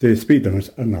the speed limits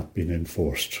are not being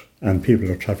enforced, and people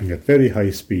are travelling at very high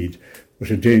speed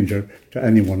with a danger to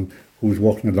anyone who's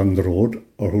walking along the road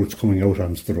or who's coming out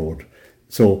onto the road.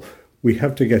 So we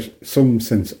have to get some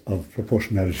sense of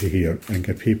proportionality here and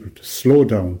get people to slow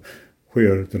down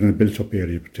where they're in a built-up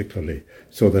area particularly,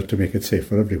 so that to make it safe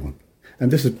for everyone.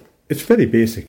 And it's very basic.